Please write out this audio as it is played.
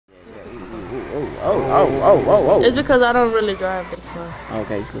Oh. It's because I don't really drive this car.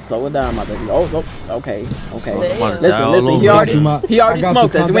 Okay, so slow it down, my baby. Oh, so okay. Damn. Listen. He already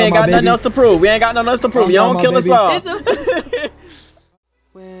smoked us. We ain't got nothing else to prove. You don't kill us all.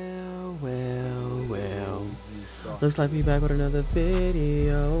 Well. Looks like we back with another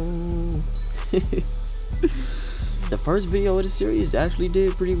video. The first video of the series actually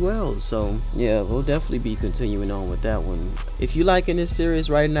did pretty well, so yeah, we'll definitely be continuing on with that one. If you liking this series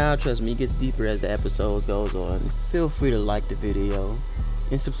right now, trust me, it gets deeper as the episodes goes on. Feel free to like the video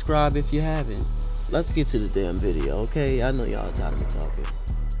and subscribe if you haven't. Let's get to the damn video, okay? I know y'all tired of me talking.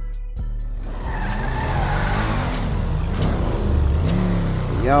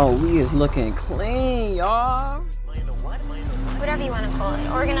 Yo, we is looking clean, y'all. Whatever you want to call it,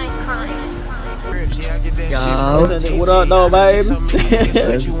 organized crime. Yo, what up, though, babe?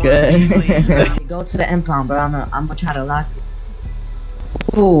 That's good. Go to the impound, bro. I'm gonna try to lock this.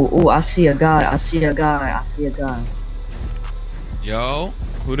 Ooh, I see a guy. Yo,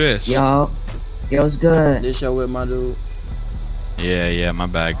 who this? Yo, it's good. This show with my dude. Yeah, my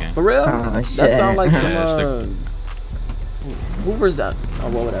bad, gang. For real? Oh, shit. That sound like some, Hoover's that? Oh,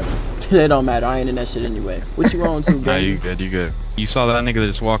 well, whatever. It don't matter. I ain't in that shit anyway. What you on to, baby? Nah, you good. You saw that nigga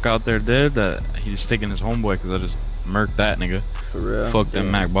just walk out there dead? That he's taking his homeboy because I just murked that nigga. For real? Fuck them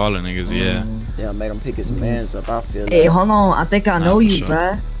Mac Baller niggas, yeah. Damn, made him pick his mans up. I feel Hey, that. hold on. I think I know you, sure.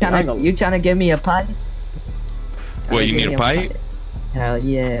 bruh. You trying to give me a pipe? What, you need a pipe? Hell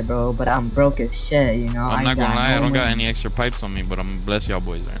yeah, bro. But I'm broke as shit, you know. I'm not gonna lie, I don't got any extra pipes on me, but I'm gonna bless y'all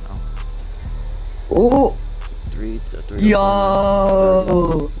boys right now. Ooh. 3 to 3.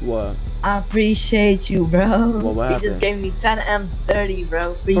 Yo. What? I appreciate you, bro. What You happened? just gave me 10 M's 30,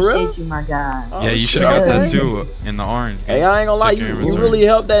 bro. Appreciate you, my guy. Oh, Yeah, you shit. should have got that too in the orange. Hey, I ain't gonna lie, Check your you inventory. really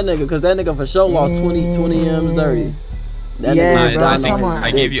helped that nigga, cause that nigga for sure lost 20 M's dirty. That Yeah, nigga was bro, down come on his on.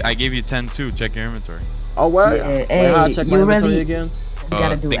 I gave you 10 too. Check your inventory. Oh, word? Yeah, Wait, hey, how I check my you inventory really- again? You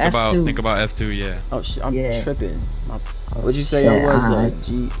gotta do F2. Think about F2, yeah. Oh shit, I'm Yeah. tripping. What'd you say shit, I was? alright.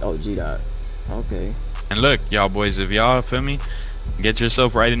 G dot. Okay. And look, y'all boys, if y'all feel me, get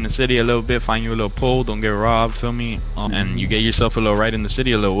yourself right in the city a little bit, find you a little pull, don't get robbed, feel me, and you get yourself a little right in the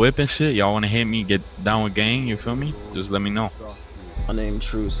city, a little whip and shit. Y'all wanna hit me, get down with gang, you feel me? Just let me know. My name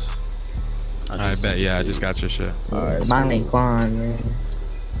Truce. I bet, yeah, I just got your shit. Alright. My name Quan, man.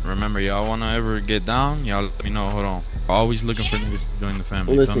 Remember, y'all wanna ever get down, y'all let me know. Hold on. Always looking for niggas to join the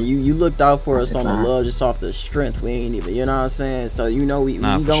family. Listen, feel me? you looked out for us on the Fine. love just off the strength. We ain't even, you know what I'm saying? So you know we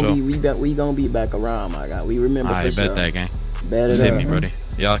Nah, for gonna sure. we gonna be back around, my guy. We remember I for bet sure. that, gang. Bet it Just hit up. me, buddy.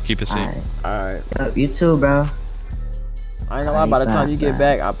 Y'all keep it safe. Alright. Alright. You too, bro. I ain't gonna lie, by the time you get Bye.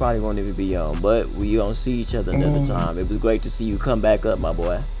 back, I probably won't even be on. But we gonna see each other another time. It was great to see you come back up, my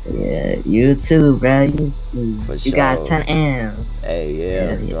boy. Yeah, you too, bro. You too. For You got sure. 10 M's. Hey,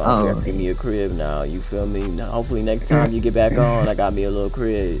 yeah. Yeah, Don't oh. forget to give me a crib now. You feel me? Now, hopefully next time you get back on, I got me a little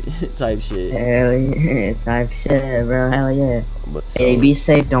crib type shit. Hell yeah, type shit, bro. Hell yeah. But so, Hey, be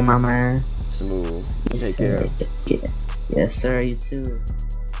safe, though, my man. smooth. Be Take care. safe. Yeah. Yes, sir. You too.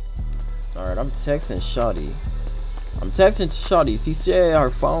 Alright, I'm texting Shawty. She said her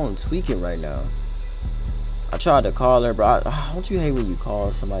phone tweaking right now. I tried to call her, but don't you hate when you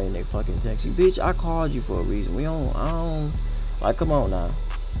call somebody and they fucking text you? Bitch, I called you for a reason. I don't, like, come on now.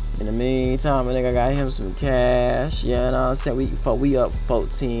 In the meantime, I think I got him some cash. Yeah, you know what I'm saying? We up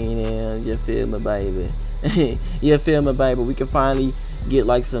 14 and you feel me, baby? You feel me, baby? We can finally get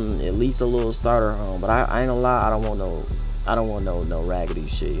like at least a little starter home. But I ain't gonna lie, I don't want no raggedy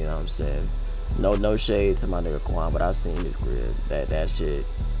shit, you know what I'm saying? No shade to my nigga Quan, but I seen this crib. That shit,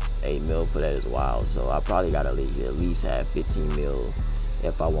 8 mil for that is wild. So I probably got at least have 15 mil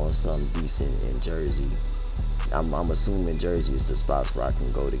if I want something decent in Jersey. I'm assuming Jersey is the spots where I can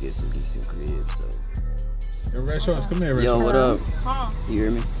go to get some decent cribs. So. Yo, Red Shorts, come here, Red Yo, Shorts. what up? Huh? You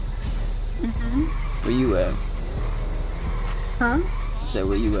hear me? Where you at? Huh? I said,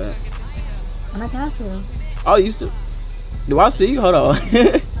 where you at? I'm at Castle. Oh, you still? Do I see you? Hold on.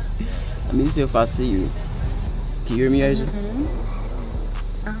 Let me see if I see you. Can you hear me, Asia?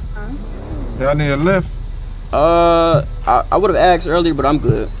 Y'all need a lift? I would have asked earlier, but I'm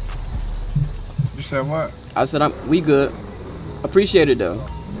good. You said what? I said we good. Appreciate it though.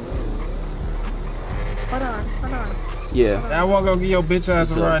 Hold on. Yeah. I won't go get your bitch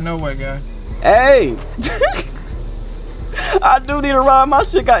ass What's a up? ride no way, guy. Hey. I do need a ride. My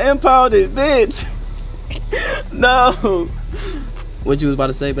shit got impounded, bitch. No. What you was about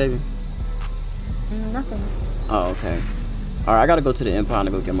to say, baby? Nothing. Oh, okay. All right, I gotta go to the impound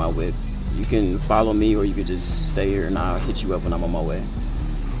to go get my whip. You can follow me, or you could just stay here, and I'll hit you up when I'm on my way.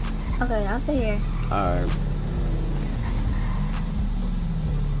 Okay, I'll stay here. All right.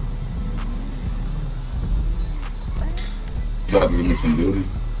 Y'all be missing duty.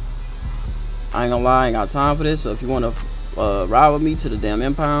 I ain't gonna lie, I ain't got time for this. So if you wanna ride with me to the damn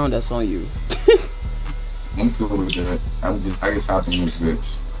impound, that's on you. I'm cool with that. I just hopped in this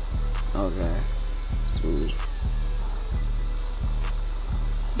bitch. Okay. Smooth.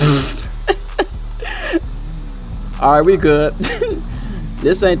 Alright, we good.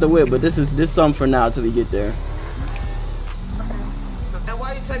 This ain't the whip, but this something for now till we get there. And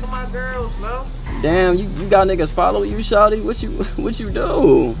why you taking my girls, no? Damn, you got niggas follow you, shawty? What you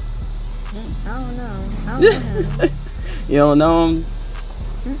do? I don't know. I don't know him. You don't know him?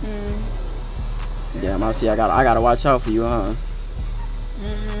 Mm-mm. Damn, I see. I gotta watch out for you, huh?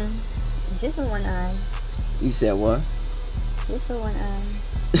 Mm-mm. Just with one eye. You said what? Just with one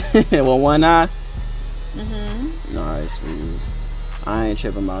eye. Well, one eye. Mm-hmm. Alright, sweet. I ain't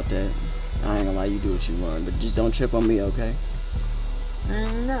tripping about that. I ain't gonna lie, you do what you want, but just don't trip on me, okay?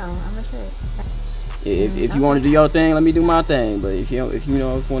 No, I'm a trip. If you want to do your thing, let me do my thing. But if you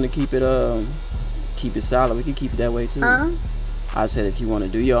want to keep it solid, we can keep it that way too. I said if you want to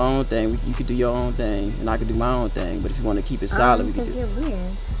do your own thing, you could do your own thing, and I could do my own thing. But if you want to keep it solid, we can do. You're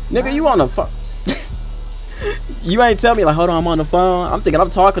weird. Nigga, you on the phone? You ain't tell me like, hold on, I'm on the phone. I'm thinking I'm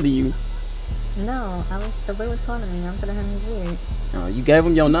talking to you. No, the boy was calling me. I'm telling him he's weird. Oh, you gave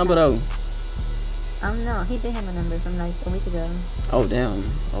him your number though. No, he did have my number from like a week ago. Oh damn,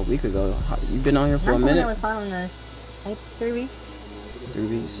 a week ago. You been on here for a minute? That was following us, like 3 weeks. 3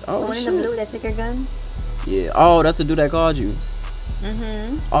 weeks. Oh one shit. in the blue that took your gun. Yeah. Oh, that's the dude that called you.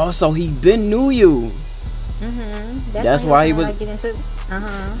 Oh, so he been knew you. That's why he was. Like, getting to.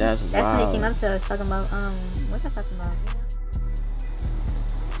 That's when wild. he came up to us talking about what's I talking about?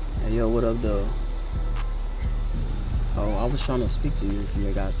 Hey, yo, what up, though? Oh, I was trying to speak to you if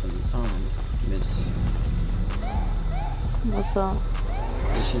you got some time, miss. What's up?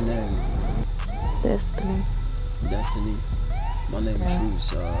 What's your name? Destiny. Destiny. My name is Truce.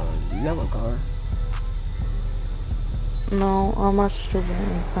 Do you have a car? No, all my sister's in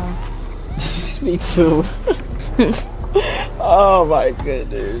the car. Me too. Oh my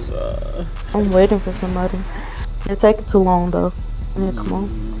goodness. I'm waiting for somebody. It's taking too long though. Yeah, come on.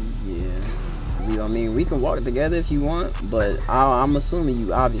 Yeah. I mean, we can walk together if you want, but I'm assuming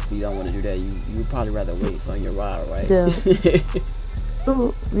you obviously don't want to do that. You would probably rather wait for your ride, right? Yeah.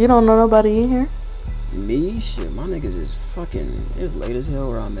 Ooh, you don't know nobody in here? Me? Shit, my niggas is fucking, it's late as hell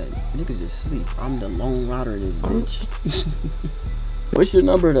where I'm at. Niggas is asleep. I'm the lone rider in this bitch. What's your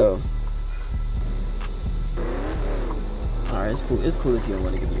number though? Alright, it's cool. It's cool if you don't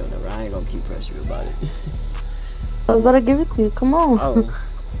want to give me your number. I ain't gonna keep pressing you about it. I gotta give it to you. Come on. Oh.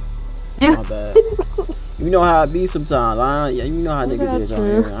 My bad. You know how it be sometimes. You know how niggas is out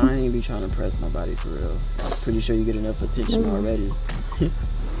here. I ain't be trying to press nobody for real. I'm pretty sure you get enough attention already.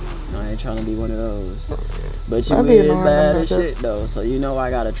 I ain't trying to be one of those. But you is bad as shit though, so you know I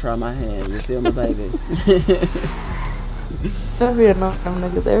gotta try my hand. You feel me, baby? That'd be annoying,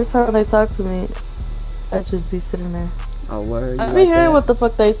 niggas. Every time they talk to me, I just be sitting there. Oh, word? I be hearing what the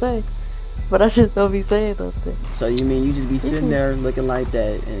fuck they say, but I just don't be saying nothing. So you mean you just be sitting there looking like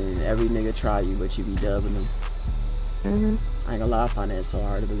that, and every nigga try you, but you be dubbing them? I ain't gonna lie, I find that so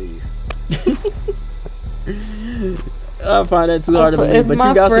hard to believe. I find that too hard to believe, but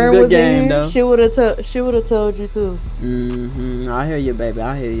you got some good game though. She would have told you too. I hear you, baby.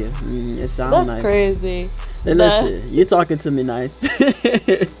 I hear you. It sounds nice. That's crazy. Hey, listen, you talking to me nice.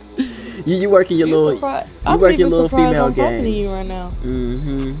 you working your little female I'm game. talking to you right now.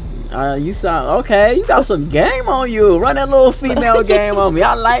 You sound okay. You got some game on you. Run that little female game on me.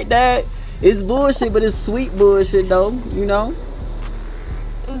 I like that. It's bullshit, but it's sweet bullshit though. You know.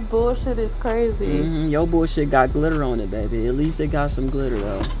 This bullshit is crazy. Your bullshit got glitter on it, baby. At least it got some glitter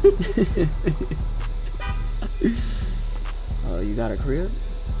though. Oh, you got a crib?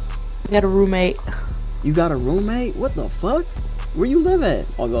 I got a roommate. You got a roommate? What the fuck? Where you live at?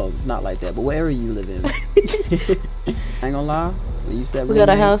 Oh, no, not like that, but where area you live in? I ain't gonna lie. When you said we got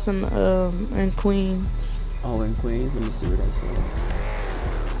a house in Queens. Oh, in Queens? Let me see where that's at.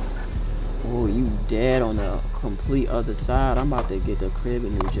 Oh, you dead on the complete other side. I'm about to get the crib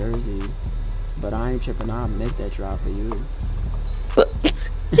in New Jersey. But I ain't tripping. I'll make that drive for you.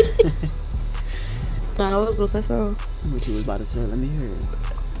 Nah, I was gonna say something. What you was about to say? Let me hear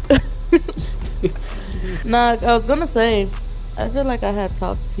it. Nah, I was gonna say, I feel like I had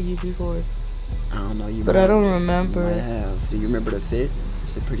talked to you before. I don't know you, but I don't remember. I have. Do you remember the fit?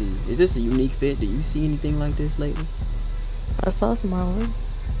 Is this a unique fit? Do you see anything like this lately? I saw some online.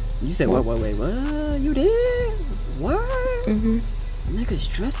 You said what? Wait, what? You did? What? Niggas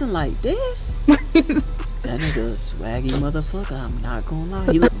dressing like this? That nigga a swaggy motherfucker. I'm not gonna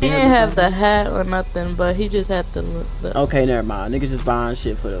lie. He look He didn't have the hat or nothing, but he just had the. Okay, never mind. Niggas just buying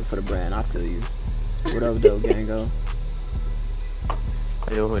shit for the brand. I feel you. What up, though, Gango?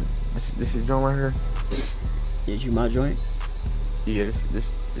 Yo, this is John right here. Is you my joint? Yeah, this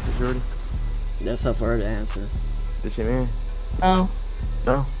is Jordy. That's up for her to answer. This your man? No.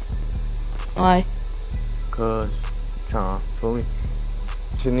 No. Why? Cause trying to feel me.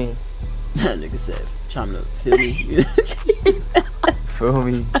 What you need? That nigga said, trying to feel me. Feel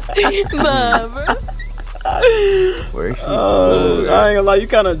me? Nah, bro. Where is she? Oh, I ain't gonna lie, you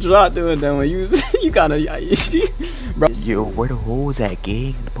kind of dropped doing that when you kind of, bro. Yo, where the hoes at,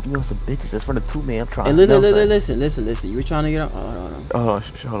 gang? Put me on some bitches. That's for the 2 man. I'm trying. Hey, listen. You were trying to get on. Oh,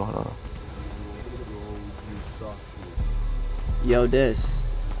 hold on. Yo, Des.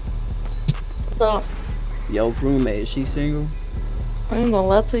 So, Yo, roommate, is she single? I ain't gonna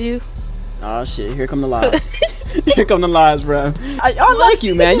lie to you. Oh shit, here come the lies. Here come the lies, bro. I like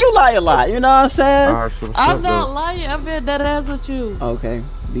you, man. You lie a lot. You know what I'm saying? Alright, so what's I'm up, not though? lying. I'm being dead ass with you. Okay,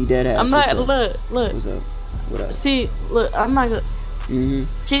 be dead ass. I'm What's not. up? Look. What's up? What up? See, look. I'm not gonna.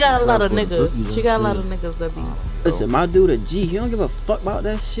 She got a lot of niggas. She got a lot of niggas that be. Listen, my dude a G. He don't give a fuck about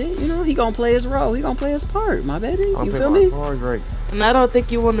that shit. You know, he gonna play his role. He gonna play his part, my baby. You feel me? Right. And I don't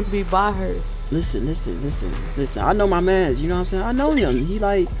think you want to be by her. Listen. I know my mans. You know what I'm saying? I know him. He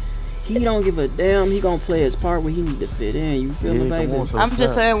don't give a damn. He gonna play his part where he need to fit in. You feel me, baby? I'm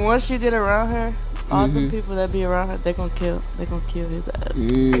just saying, once you get around her, all the people that be around her, they gonna kill his ass.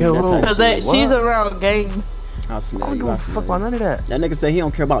 Cause she's around gang. I smell I don't you. give a fuck about none of that. That nigga say he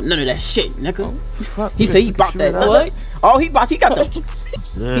don't care about none of that shit, nigga. Fuck He say he bought that. What? Oh, he got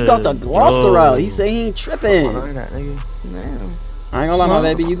the Gloucester out. He say he ain't tripping. None of that, nigga. Damn. I ain't gonna lie, my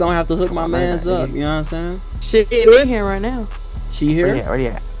baby. You gonna have to hook my mans up. You know what I'm saying? She in here right now. She here? Where you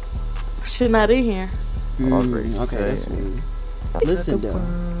at? She not in here. Okay, that's smooth. Listen, though.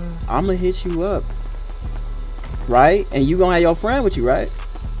 I'ma hit you up, right? And you gonna have your friend with you, right?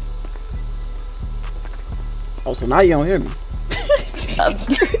 Oh, so now you don't hear me.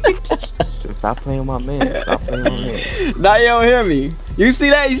 Stop playing with my man. Stop playing with my man. Now you don't hear me. You see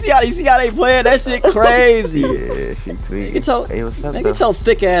that? You see how they playing? That shit crazy. Yeah, she tweaking. Get your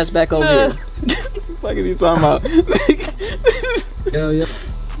thick ass back over here. What is you talking about? Yeah.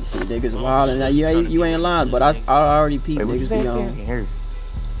 See, niggas wildin'. Now you ain't lying, but I already peeped niggas be on.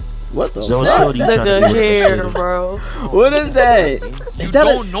 What the fuck? Nigga here, bro. What is that? You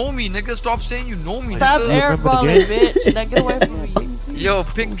don't know me, nigga. Stop saying you know me, Stop nigga. airballing, bitch. Now get away from me. Yo,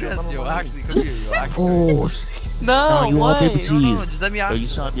 pink dress, yo. Actually, come here, yo. Oh, No, you want paper what? to you? No, just let me ask Yo, you you.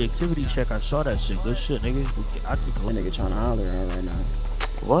 saw the activity check. I saw that shit. Good shit, nigga. I think That nigga trying to holler at her right now.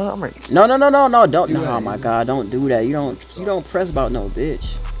 What? I'm right. No, don't. No, oh my God, don't do that. You don't press about no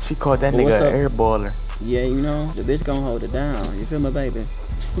bitch. She called that Well, what's nigga up? an airballer. Yeah, you know the bitch gonna hold it down. You feel me, baby?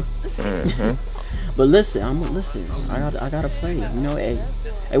 But listen, I gotta play. You know, hey,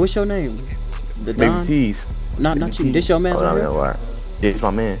 what's your name? The Don? Baby T's. Not you. This your man's right here? Yeah, it's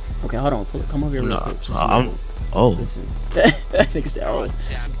my man. Okay, hold on. Come over here real quick. Oh. Listen. That nigga said, oh. I'm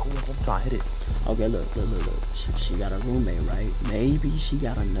trying to hit it. Okay, look. She got a roommate, right? Maybe she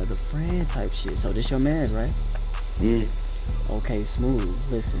got another friend type shit. So this your man, right? Yeah. Okay, smooth.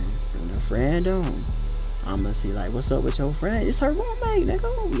 Listen, when a friend don't, I'ma see like, what's up with your friend? It's her roommate,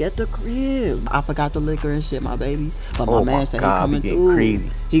 nigga. We at the crib. I forgot the liquor and shit, my baby. But my man said he coming through. Crazy.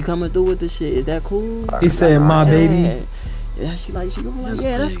 He coming through with the shit. Is that cool? He said, my baby. Yeah, she like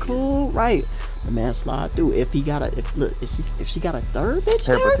yeah, that's cool, right? The man slide through. If she got a third bitch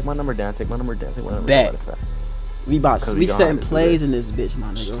Hey, bro, there, take my number down. Bet. we setting plays in this bitch,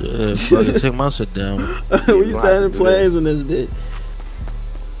 my nigga. Yeah, brother, take my shit down. We setting plays in this bitch.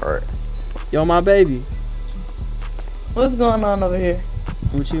 Alright. Yo, my baby. What's going on over here?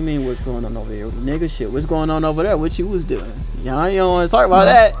 What you mean what's going on over here? Nigga shit, what's going on over there? What you was doing? Yeah, you don't want to talk about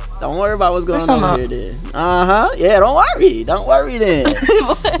that. Don't worry about what's going on over here then. Yeah, don't worry then.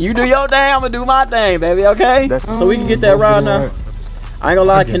 You do your thing, I'ma do my thing, baby, okay? So we can get that ride now. I ain't gonna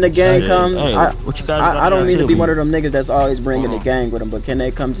lie, can the gang come? I don't mean to be one of them niggas that's always bringing the gang with them, but can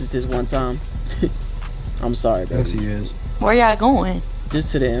they come just this one time? I'm sorry, baby. Yes, he is. Where y'all going?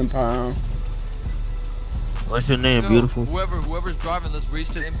 Just to the impound. What's your name, beautiful? Whoever's driving, let's race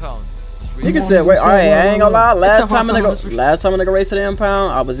to the impound. Nigga said, wait, alright, I ain't gonna lie. Last time a nigga raced to the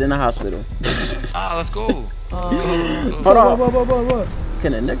impound, I was in the hospital. Let's go. Hold on. What?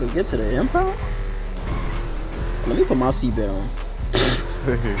 Can a nigga get to the impound? Let me put my seatbelt on.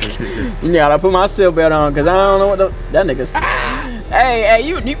 You gotta put my seatbelt on, cause I don't know what that nigga's. Hey,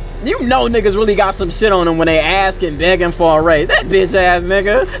 you know niggas really got some shit on them when they asking, begging for a raise. That bitch ass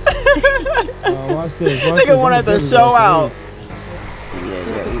nigga. Watch this. Nigga wanted to show out.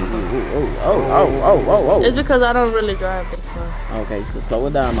 Oh. It's because I don't really drive this car. Okay, so slow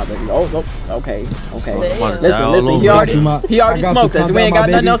it down, my baby. Oh, okay. Damn. Listen. He already smoked us. We ain't got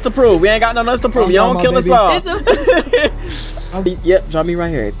nothing else to prove. You don't kill us all. Yep, drop me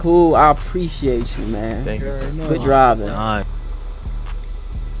right here. Cool. I appreciate you, man. Thank you. Good driving.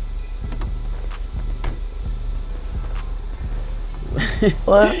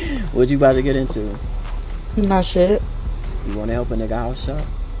 What? What you about to get into? Not shit. You want to help a nigga house shop?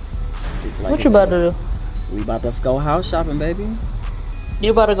 Like What you about to do? We about to go house shopping, baby.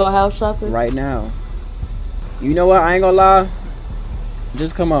 You about to go house shopping? Right now. You know what? I ain't gonna lie.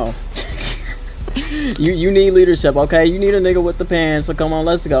 Just come on. you need leadership, okay? You need a nigga with the pants, so come on,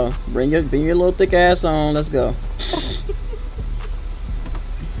 let's go. Bring your little thick ass on, let's go.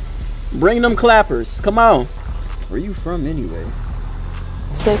 Bring them clappers, come on. Where you from anyway?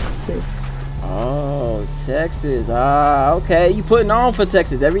 Texas. Oh, Texas. Ah, okay. You putting on for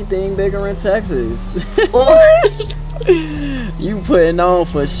Texas. Everything bigger in Texas. You putting on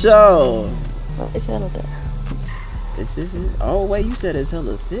for sure. Oh, it's hella thick. Is it? Oh, wait. You said it's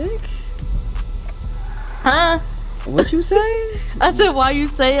hella thick? Huh? What you say? I said, why you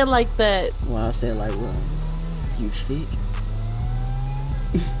say it like that? Well, I said like what? You thick?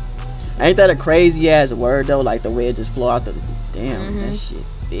 Ain't that a crazy ass word though? Like the way it just flow out the damn. That shit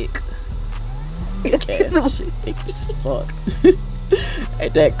thick. Thick ass shit, thick as fuck.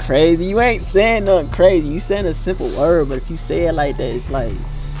 Ain't that crazy? You ain't saying nothing crazy. You saying a simple word, but if you say it like that, it's like,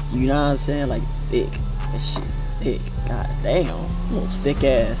 you know what I'm saying? Like thick. That shit thick. God damn. Little thick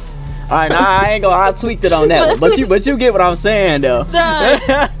ass. Alright, nah, I ain't gonna. I tweaked it on that one, but you get what I'm saying though.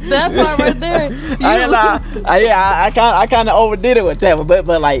 That part right there. I ain't lie. I kind of overdid it with that one, but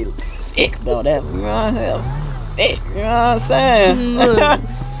like thick though. That, you know what I'm saying? Thick. You know what I'm saying?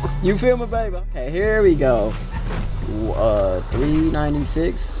 You feel me, baby? Okay, here we go.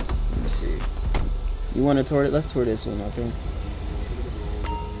 396. Let me see. You want to tour it? Let's tour this one, okay?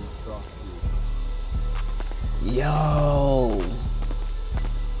 Yo.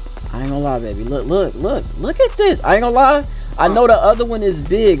 I ain't gonna lie, baby. Look at this. I ain't gonna lie. I know the other one is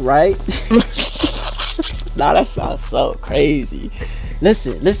big, right? Nah, that sounds so crazy.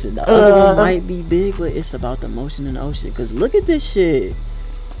 Listen. The other one might be big, but it's about the motion in the ocean. Cause look at this shit.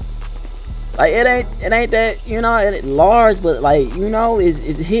 Like it ain't that, you know, it large, but like, you know, it's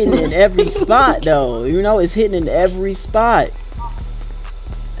hitting in every spot though. You know, it's hitting in every spot.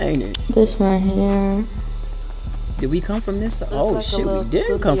 Ain't it? This right here. Did we come from this side? Oh like shit, we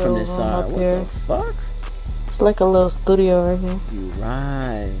did come from this side. What the fuck? It's like a little studio right here.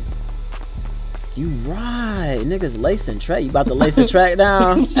 You right. Niggas lacing track. You about to lace the track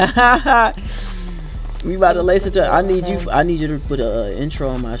down? We about to lace the track. I need you to put a intro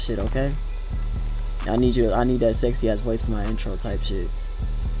on my shit, okay? I need that sexy ass voice for my intro type shit.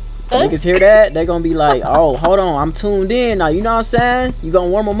 Niggas hear that, they gonna be like, oh, hold on, I'm tuned in now. You know what I'm saying? You gonna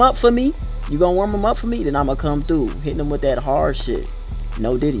warm them up for me? Then I'm gonna come through, hitting them with that hard shit.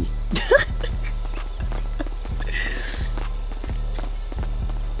 No Diddy.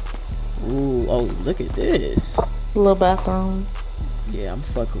 Ooh, oh, look at this. Little bathroom. Yeah, I'm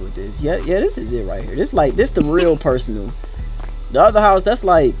fucking with this. Yeah, this is it right here. This the real personal. The other house, that's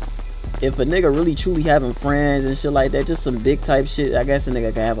like, if a nigga really truly having friends and shit like that, just some big type shit, I guess a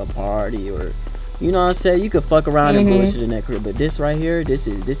nigga can have a party or, you know what I'm saying? You could fuck around and bullshit in that crib. But this right here, this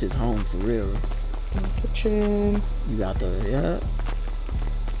is home for real. Kitchen. You got the,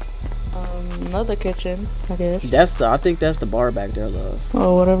 another kitchen, I guess. I think that's the bar back there, love.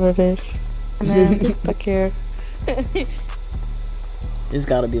 Oh, whatever it is. And then this back here. It's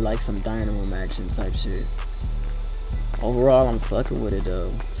gotta be like some dining room action type shit. Overall, I'm fucking with it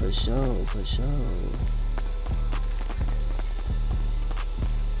though. For sure.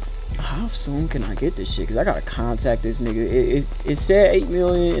 How soon can I get this shit? Cause I gotta contact this nigga. It said 8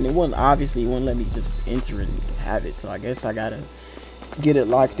 million and it wouldn't let me just enter and have it. So I guess I gotta get it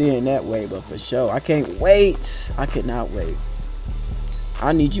locked in that way. But for sure, I can't wait. I could not wait.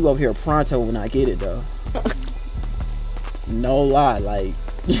 I need you over here pronto when I get it though. No lie, like.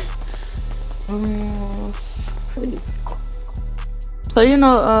 So you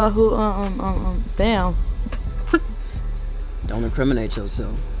know who damn. Don't incriminate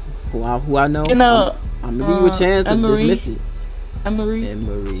yourself. Who I know. You know, I'm gonna give you a chance to dismiss it. Emery.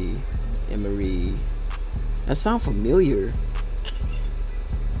 That sound familiar.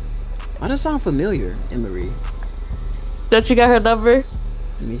 Why does that sound familiar, Emery? Don't you got her number?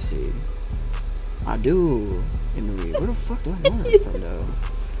 Let me see. I do. Emery. Where the fuck do I know her from though?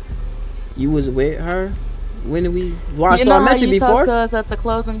 You was with her? When did we? Wow, so I met you before? Talked to us at the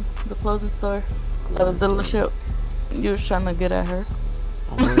clothing store. The dealership. You was trying to get at her.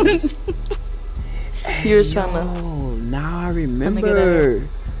 You was trying to. Oh, now I remember.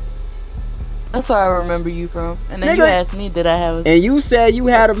 That's where I remember you from. And then Nigga, you asked me, did I have a... And you said you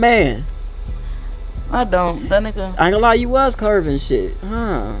had a man. I don't. That nigga... I ain't gonna lie, you was curving shit.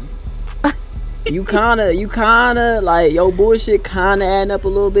 Huh. You kinda, like, your bullshit kinda adding up a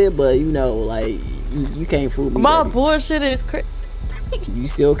little bit, but, you know, like, you can't fool me. My baby. bullshit is crazy. You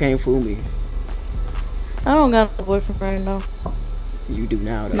still can't fool me. I don't got a boyfriend right now. You do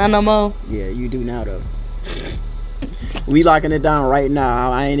now, though. Not no more. Yeah, you do now, though. We locking it down right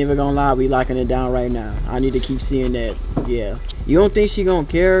now. I ain't even gonna lie, we locking it down right now. I need to keep seeing that. Yeah. You don't think she gonna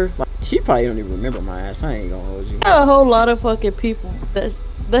care? Like, she probably don't even remember my ass. I ain't gonna hold you. Got a whole lot of fucking people that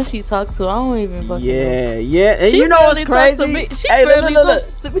she talks to. I don't even fucking know. Yeah. And you know what's crazy? She hey, barely look.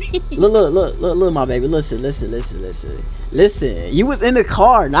 talks to me. Look, my baby. Listen. You was in the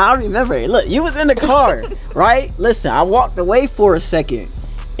car. Now I remember it. Look, you was in the car, right? Listen, I walked away for a second.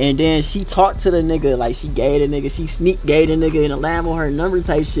 And then she talked to the nigga, like she gave the nigga, she sneak gave the nigga in the Lambo her number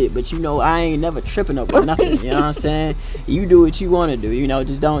type shit. But you know, I ain't never tripping over nothing. You know what I'm saying? You do what you want to do. You know,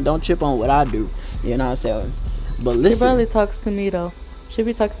 just don't trip on what I do. You know what I'm saying? But listen, she barely talks to me though. She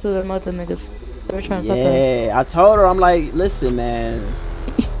be talking to them other niggas. They were trying to talk to her. Yeah, I told her, I'm like, listen, man.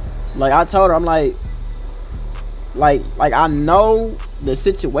 Like I told her, I'm like I know the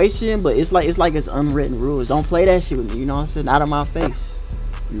situation, but it's like it's unwritten rules. Don't play that shit with me. You know what I'm saying? Out of my face.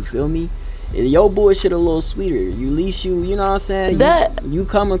 You feel me? Your bullshit a little sweeter. You know what I'm saying? You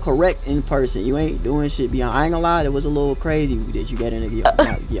coming correct in person. You ain't doing shit behind. I ain't gonna lie, it was a little crazy that you got in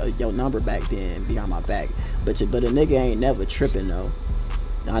your number back then behind my back. But a nigga ain't never tripping though.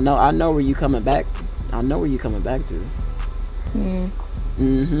 I know where you coming back. I know where you coming back to.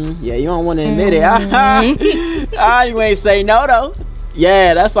 Yeah, you don't want to admit it. You ain't say no though.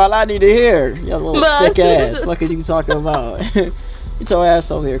 Yeah, that's all I need to hear. Your little thick ass. What is you talking about? Get your ass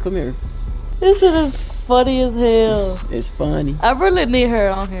over here. Come here. This shit is funny as hell. It's funny. I really need her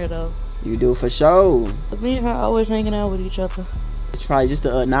on here though. You do for sure. Me and her always hanging out with each other. It's probably just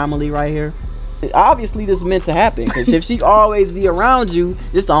an anomaly right here. Obviously this is meant to happen, because if she always be around you,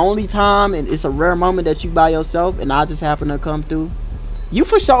 this the only time and it's a rare moment that you by yourself and I just happen to come through, you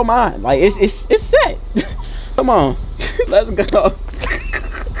for sure mine. Like it's set. Come on. Let's go.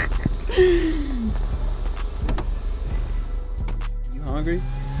 Hungry?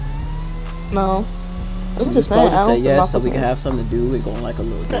 No. I'm just supposed to say yes so we can have something to do and go on like a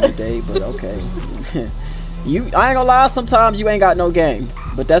little dinner date, but okay. I ain't gonna lie, sometimes you ain't got no game,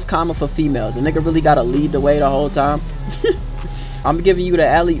 but that's common for females. A nigga really gotta lead the way the whole time. I'm giving you the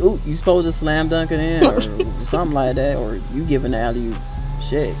alley-oop, you supposed to slam dunk it in or something like that, or you giving the alley-oop.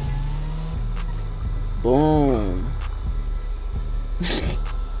 Shit. Boom.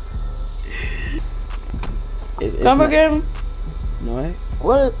 Come again? No,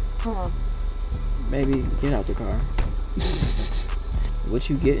 what? Hold on. Maybe get out the car. What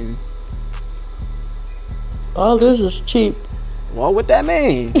you getting? Oh, this is cheap. Well, what that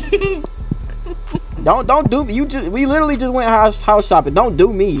mean? don't do me. We literally just went house shopping. Don't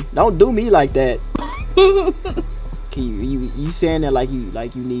do me. Don't do me like that. Can you saying that like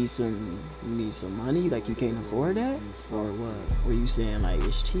you need some money, like you can't afford that, or what? Or you saying like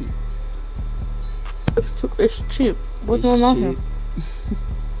it's cheap? It's cheap. What's going on here?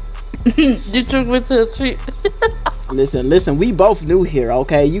 You took me to a treat. Listen, we both new here,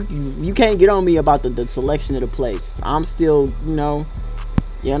 okay? You can't get on me about the selection of the place. I'm still, you know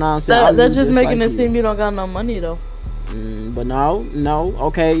what I'm saying? That's just making like it seem you don't got no money though. But no,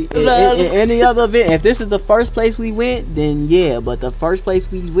 okay. In any other event, if this is the first place we went, then yeah. But the first place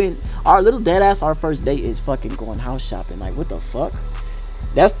we went, our first date is fucking going house shopping. Like, what the fuck?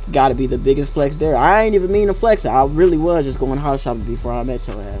 That's gotta be the biggest flex there. I ain't even mean to flex it. I really was just going house shopping before I met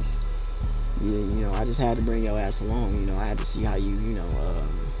your ass. You know, I just had to bring your ass along. You know, I had to see how you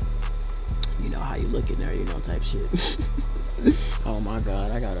how you look in there, type shit. Oh my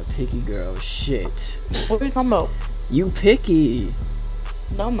god, I got a picky girl. Shit. What are you talking about? You picky.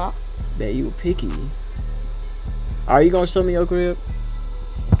 No, I'm not. Bet you picky. Are you gonna show me your crib?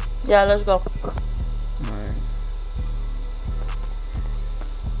 Yeah, let's go. Alright.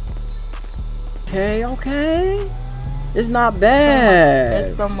 Okay. It's not bad.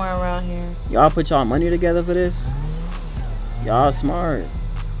 It's somewhere around here. Y'all put y'all money together for this? Y'all smart.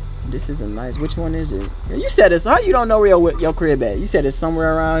 This isn't nice. Which one is it? You said it's. How you don't know where your crib at? You said it's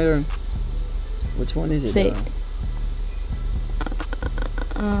somewhere around here. Which one is it? See.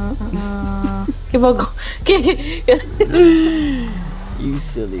 Keep on going. You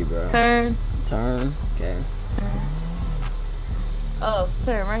silly, bro. Turn. Okay. Oh,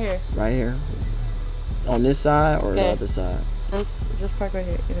 turn right here. Right here. On this side or the Okay. other side? Just park right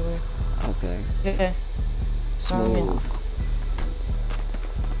here. Either way. Okay. Okay. Smooth.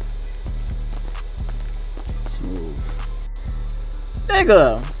 Smooth.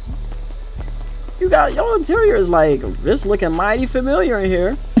 Nigga! You got your interior is like just looking mighty familiar in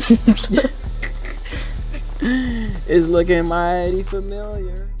here. It's looking mighty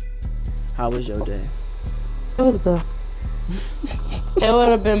familiar. How was your day? It was good. It would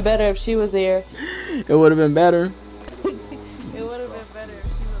have been better if she was here. It would have been better. It would have been better if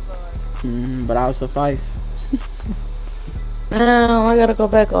she was on. But I'll suffice. I gotta go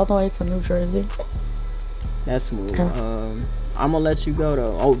back all the way to New Jersey. That's smooth. I'm gonna let you go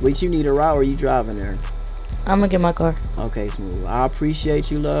though. Oh, wait, you need a ride or you driving there? I'm gonna get my car. Okay, smooth. I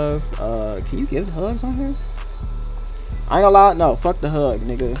appreciate you, love. Can you give hugs on here? I ain't gonna lie, no, fuck the hug,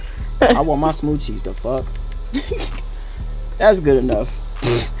 nigga. I want my smoochies, the fuck. That's good enough.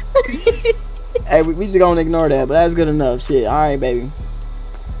 Hey, we just gonna ignore that, but that's good enough. Shit, alright, baby.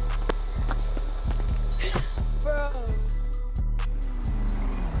 Bro.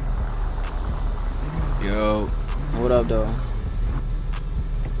 Yo. What up, though?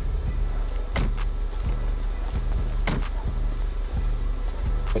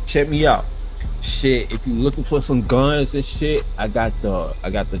 But check me out. Shit, if you looking for some guns and shit, I got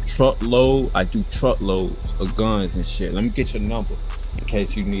the truckload. I do truckloads of guns and shit. Let me get your number in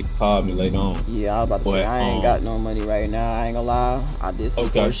case you need to call me later on. Yeah, I was about to say I ain't got no money right now. I ain't gonna lie. I did some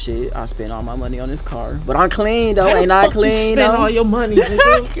poor shit. I spent all my money on this car, but I'm clean though. Ain't I clean? You spend all your money,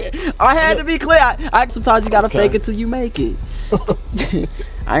 nigga. I had to be clear. I sometimes you gotta fake it till you make it.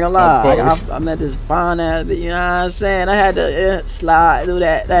 I ain't gonna lie, I met this fine ass, but you know what I'm saying? I had to slide through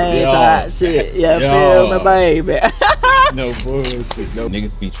that thing type shit. Yeah, feel me, baby. No bullshit. No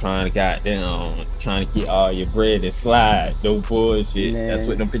niggas be trying to trying to get all your bread and slide. No bullshit. Man. That's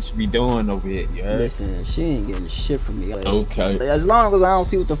what them bitches be doing over here. You heard? Listen, she ain't getting shit from me. Okay. As long as I don't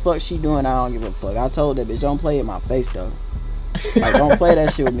see what the fuck she doing, I don't give a fuck. I told that bitch, don't play in my face though. Like, don't play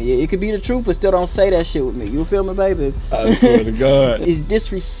that shit with me. It could be the truth, but still don't say that shit with me. You feel me, baby? I swear to God. It's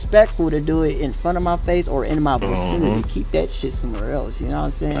disrespectful to do it in front of my face or in my vicinity. Keep that shit somewhere else. You know what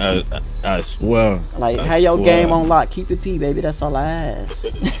I'm saying? I swear. Like, have your game on lock. Keep it P, baby. That's all I ask.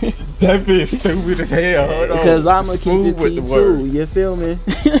 That bitch stupid as hell. Hold on. Because I'm going to keep it P too. You feel me?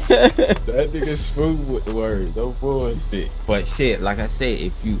 That nigga smooth with the words. No bullshit. But shit, like I said,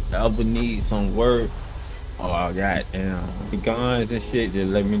 if you ever need some word, oh, goddamn. The guns and shit,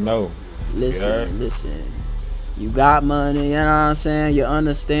 just let me know. Listen. You got money, you know what I'm saying? You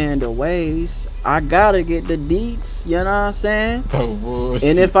understand the ways. I gotta get the deets, you know what I'm saying? No bullshit.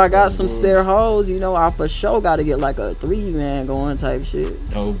 And if I got some spare hoes, you know, I for sure gotta get like a 3-man going type shit.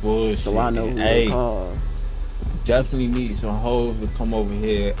 No bullshit. So I know who to call. Definitely need some hoes to come over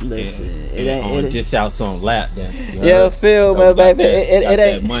here. Listen, and just out some lap then. Yeah, feel me, baby. It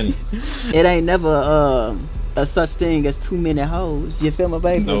ain't money. It ain't never a such thing as too many hoes. You feel me,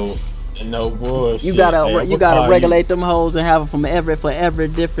 baby? No bullshit. You gotta regulate them hoes and have them for every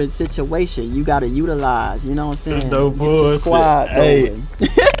different situation. You gotta utilize. You know what I'm saying? No bullshit. Squad going.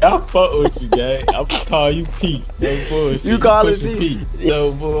 I fuck with you, gang. I'm gonna call you Pete. No bullshit. You call it Pete.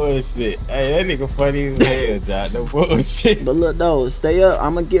 No bullshit. Hey, that nigga funny as hell, John. No bullshit. But look, though, stay up.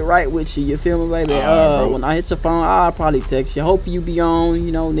 I'm gonna get right with you. You feel me, baby? When I hit your phone, I'll probably text you. Hopefully you be on.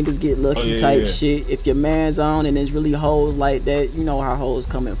 You know, niggas get lucky type shit. If your man's on and there's really hoes like that, you know how hoes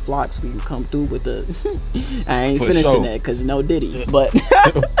come in flocks when you come through with the. I ain't finishing that because no Diddy, but.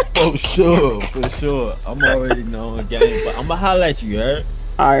 For sure. I'm already knowing, gang. But I'm gonna holler at you, you heard?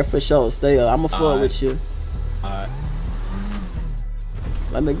 Alright, for sure. Stay up. I'ma fuck with you. Alright.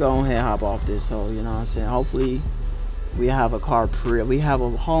 Let me go ahead and hop off this hole, you know what I'm saying? Hopefully we have a we have a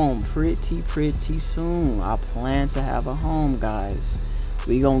home pretty soon. I plan to have a home, guys.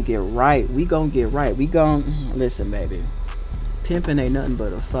 We gonna get right. We gonna listen, baby. Pimping ain't nothing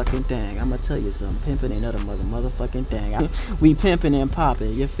but a fucking thing. I'ma tell you something. Pimping ain't nothing but a motherfucking thing. We pimping and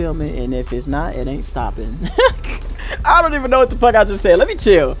popping. You feel me? And if it's not, it ain't stopping. I don't even know what the fuck I just said. Let me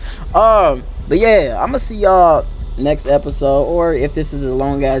chill. But yeah, I'ma see y'all next episode, or if this is a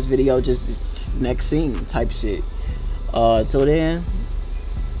long ass video, just next scene type shit. Till then,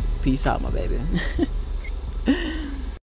 peace out, my baby.